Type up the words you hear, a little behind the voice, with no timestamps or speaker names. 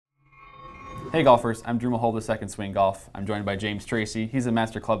Hey golfers, I'm Drew Mahol with Second Swing Golf. I'm joined by James Tracy. He's a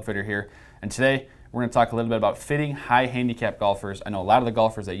master club fitter here. And today we're going to talk a little bit about fitting high handicap golfers. I know a lot of the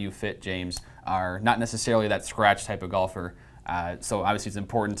golfers that you fit, James, are not necessarily that scratch type of golfer. So obviously it's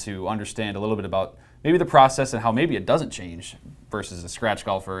important to understand a little bit about maybe the process and how maybe it doesn't change versus a scratch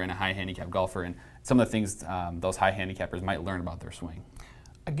golfer and a high handicap golfer and some of the things those high handicappers might learn about their swing.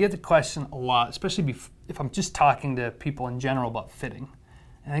 I get the question a lot, especially if I'm just talking to people in general about fitting.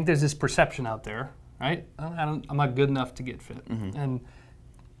 I think there's this perception out there, right? I'm not good enough to get fit. Mm-hmm. And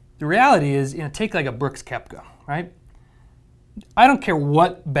the reality is, take like a Brooks Koepka, right? I don't care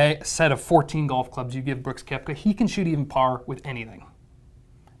what set of 14 golf clubs you give Brooks Koepka, he can shoot even par with anything.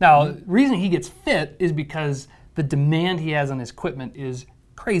 Now, the reason he gets fit is because the demand he has on his equipment is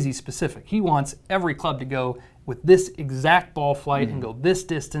crazy specific. He wants every club to go with this exact ball flight and go this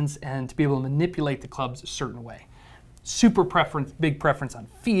distance and to be able to manipulate the clubs a certain way. Super preference, big preference on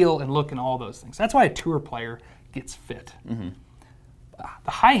feel and look and all those things. That's why a tour player gets fit. Mm-hmm.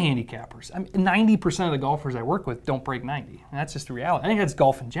 The high handicappers, 90% of the golfers I work with don't break 90. And that's just the reality. I think that's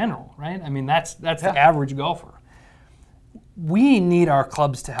golf in general, right? That's the average golfer. We need our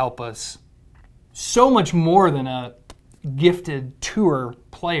clubs to help us so much more than a gifted tour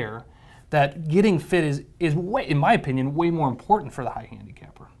player that getting fit is way, in my opinion, way more important for the high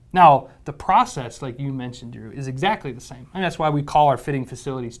handicapper. Now, the process, like you mentioned, Drew, is exactly the same. And that's why we call our fitting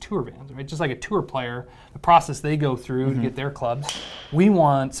facilities tour vans, right? Just like a tour player, the process they go through to get their clubs, we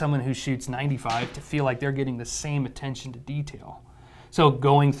want someone who shoots 95 to feel like they're getting the same attention to detail. So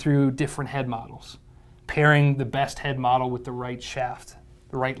going through different head models, pairing the best head model with the right shaft,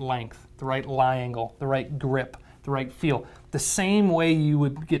 the right length, the right lie angle, the right grip, the right feel. The same way you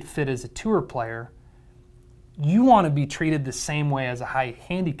would get fit as a tour player, you want to be treated the same way as a high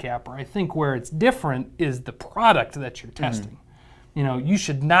handicapper. I think where it's different is the product that you're testing. You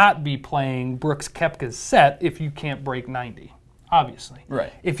should not be playing Brooks Koepka's set if you can't break 90, obviously.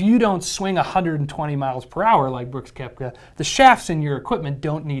 Right. If you don't swing 120 miles per hour like Brooks Koepka, the shafts in your equipment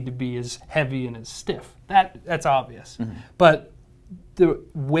don't need to be as heavy and as stiff. That's obvious. But the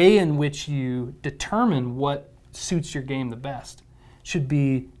way in which you determine what suits your game the best should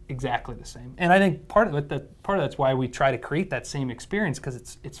be exactly the same. And I think part of that's why we try to create that same experience,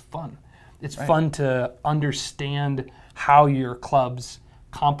 because it's fun. It's fun to understand how your clubs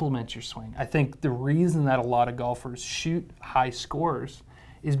complement your swing. I think the reason that a lot of golfers shoot high scores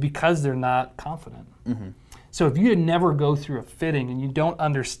is because they're not confident. So if you never go through a fitting and you don't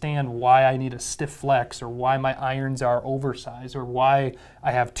understand why I need a stiff flex or why my irons are oversized or why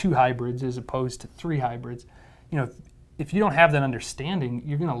I have 2 hybrids as opposed to 3 hybrids, if you don't have that understanding,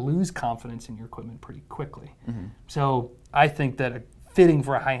 you're going to lose confidence in your equipment pretty quickly. So I think that a fitting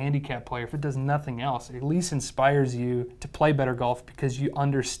for a high handicap player, if it does nothing else, it at least inspires you to play better golf because you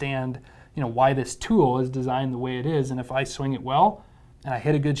understand, why this tool is designed the way it is. And if I swing it well and I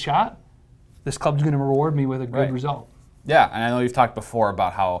hit a good shot, this club's going to reward me with a good result. Yeah, and I know you've talked before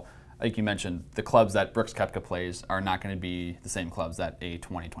about how, like you mentioned, the clubs that Brooks Koepka plays are not going to be the same clubs that a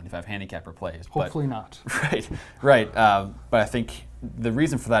 20-25 handicapper plays. Hopefully not. Right. But I think the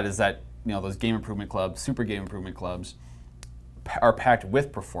reason for that is that those game improvement clubs, super game improvement clubs, are packed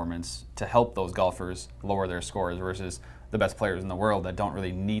with performance to help those golfers lower their scores versus the best players in the world that don't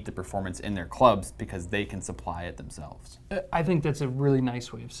really need the performance in their clubs because they can supply it themselves. I think that's a really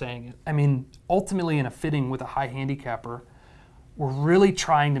nice way of saying it. Ultimately in a fitting with a high handicapper, we're really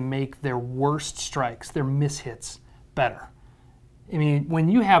trying to make their worst strikes, their mishits, better. When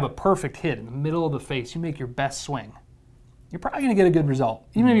you have a perfect hit in the middle of the face, you make your best swing, you're probably going to get a good result,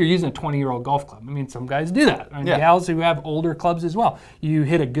 even if you're using a 20-year-old golf club. Some guys do that. Gals who have older clubs as well. You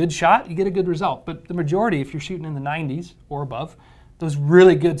hit a good shot, you get a good result. But the majority, if you're shooting in the 90s or above, those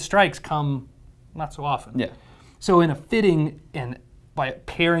really good strikes come not so often. Yeah. So in a fitting, and by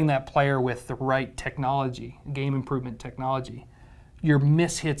pairing that player with the right technology, game improvement technology, your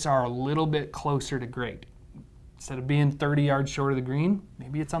mishits are a little bit closer to great. Instead of being 30 yards short of the green,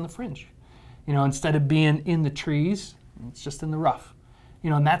 maybe it's on the fringe. Instead of being in the trees, it's just in the rough.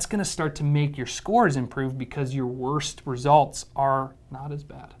 And that's going to start to make your scores improve because your worst results are not as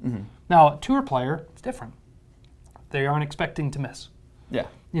bad. Now, a tour player, it's different. They aren't expecting to miss. Yeah.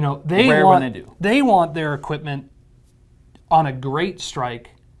 They want their equipment on a great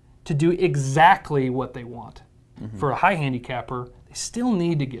strike to do exactly what they want. For a high handicapper, they still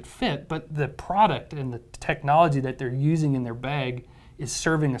need to get fit, but the product and the technology that they're using in their bag is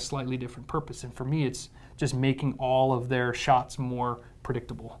serving a slightly different purpose. And for me, it's just making all of their shots more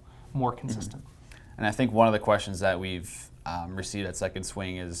predictable, more consistent. And I think one of the questions that we've received at Second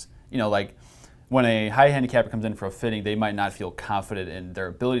Swing is, when a high handicapper comes in for a fitting, they might not feel confident in their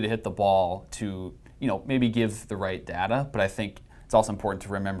ability to hit the ball to, maybe give the right data. But I think it's also important to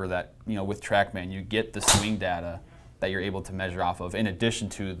remember that, with TrackMan, you get the swing data that you're able to measure off of in addition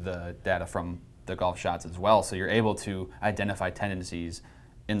to the data from the golf shots as well. So you're able to identify tendencies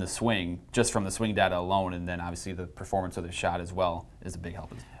in the swing just from the swing data alone, and then obviously the performance of the shot as well is a big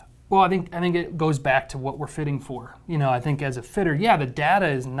help. Well, I think it goes back to what we're fitting for. I think as a fitter, yeah, the data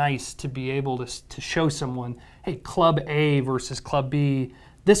is nice to be able to show someone, hey, club A versus club B,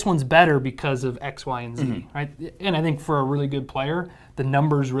 this one's better because of X, Y, and Z, right? And I think for a really good player, the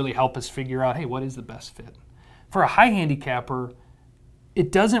numbers really help us figure out, hey, what is the best fit? For a high handicapper,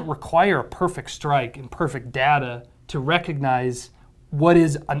 it doesn't require a perfect strike and perfect data to recognize what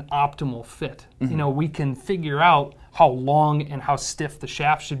is an optimal fit. We can figure out how long and how stiff the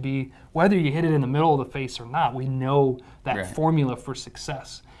shaft should be, whether you hit it in the middle of the face or not. We know that formula for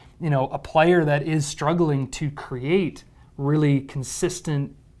success. A player that is struggling to create really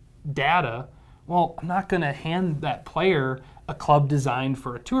consistent data, well, I'm not going to hand that player a club designed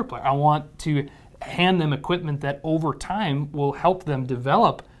for a tour player. I want to hand them equipment that over time will help them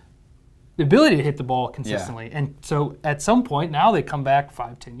develop the ability to hit the ball consistently. Yeah. And so at some point, now they come back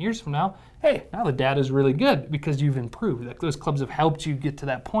 5-10 years from now, hey, now the data is really good because you've improved. Like, those clubs have helped you get to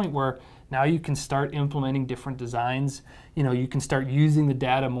that point where now you can start implementing different designs. You can start using the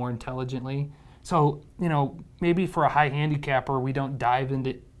data more intelligently. So, maybe for a high handicapper, we don't dive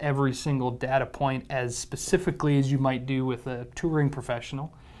into every single data point as specifically as you might do with a touring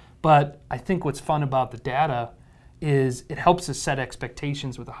professional. But I think what's fun about the data is it helps us set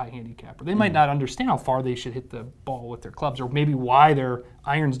expectations with a high handicapper. They might not understand how far they should hit the ball with their clubs, or maybe why their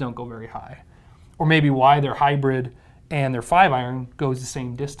irons don't go very high, or maybe why their hybrid and their 5-iron goes the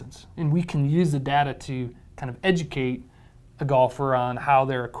same distance. And we can use the data to kind of educate a golfer on how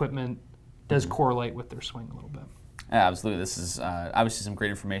their equipment does correlate with their swing a little bit. Yeah, absolutely. This is obviously some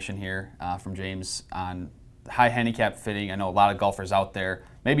great information here from James on high handicap fitting. I know a lot of golfers out there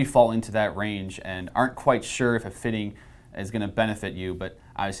maybe fall into that range and aren't quite sure if a fitting is going to benefit you, but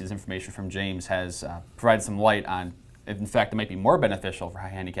obviously this information from James has provided some light on if in fact it might be more beneficial for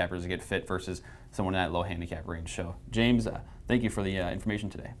high handicappers to get fit versus someone in that low handicap range. So James, thank you for the information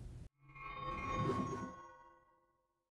today.